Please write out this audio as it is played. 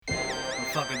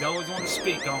Motherfuckers always want to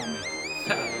speak on me.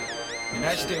 And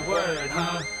that's their word,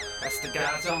 huh? That's the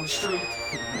guys on the street.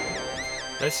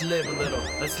 Let's live a little.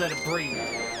 Let's let it breathe.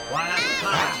 Why not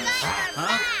apologize?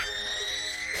 Huh?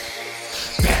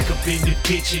 Back up in the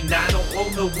bitch and I don't owe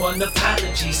no one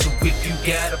apology. So if you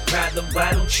got a problem,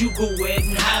 why don't you go ahead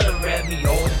and holler at me?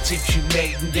 All the tips you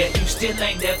made and yet you still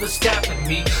ain't never stopping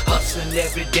me. Hustling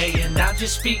every day and I'm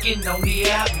just speaking on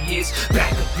the obvious.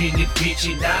 Back up in the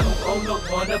bitch and I don't owe no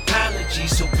one apology.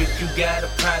 So if you got a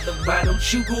problem, why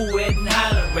don't you go ahead and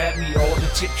holler at me? All the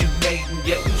tips you made and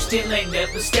yet you still ain't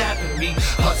never stopping me.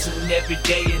 Hustling every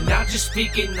day and I'm just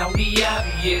speaking on the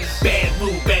obvious. Bad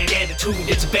mood, bad attitude,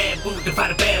 it's a bad mood.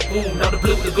 Divide a baboon on the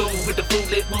blue lagoon with the full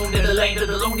lit moon in the lane of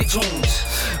the Looney Tunes.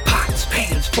 Pots,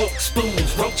 pans, forks,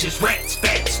 spoons, roaches, rats,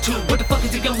 bats too. What the fuck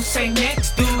is he gonna say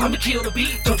next, dude? I'ma kill the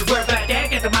beat, don't you worry about that.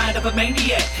 Got the mind of a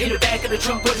maniac. In the back of the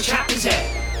trunk where the choppers at.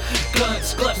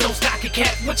 Guns, gloves, no stocking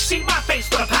cap. What you see my face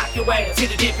when I pop your ass?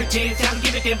 Hit the different tins, I don't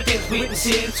give a damn if there's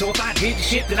witnesses. So if I did the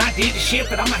shit, then I did the shit.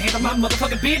 But I'ma handle my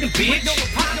motherfucking business, bitch. No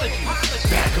apology.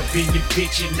 Back up in the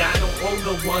bitch and I don't owe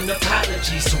no one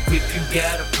apology. So if you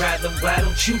got a problem, why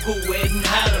don't you go ahead and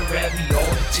holler at me?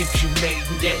 All the tips you made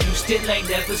and that you still ain't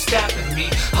never stopping me.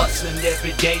 Hustling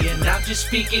every day and I'm just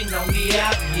speaking on the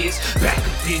obvious. Back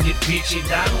up in the bitch and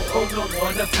I don't owe no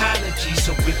one apology.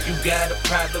 So if you got a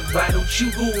problem, why don't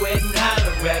you go ahead and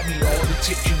holler at me? All the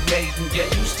tips you made and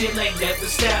yet you still ain't never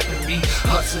stopping me.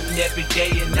 Hustling every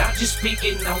day and I'm just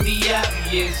speaking on the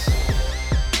obvious.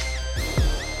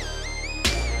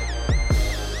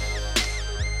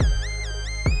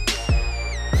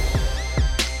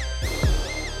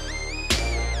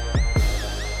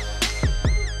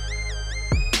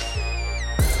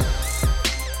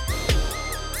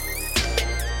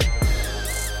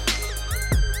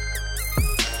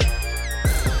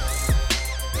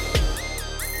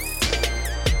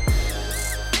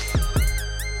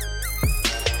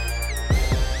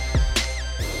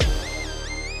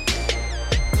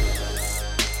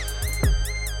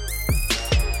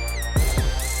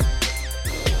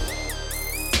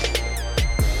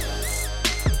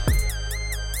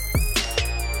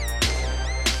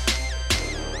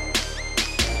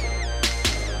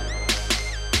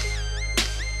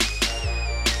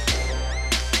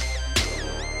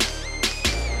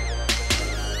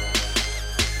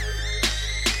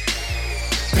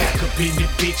 In the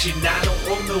bitch and I don't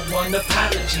owe no one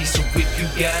apology. So if you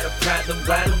got a problem,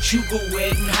 why don't you go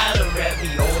ahead and holler at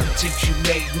me? All the tips you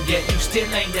made and yet you still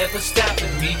ain't never stopping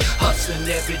me. Hustling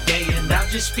every day and I'm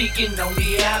just speaking on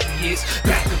the obvious.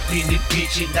 Back up in the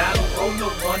bitch and I don't owe no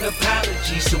one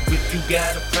apology. So if you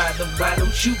got a problem, why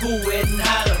don't you go ahead and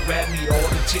holler at me? All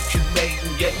the tips you made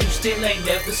and yet you still ain't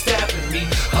never stopping me.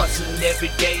 Hustling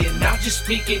every day and I'm just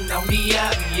speaking on the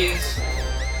obvious.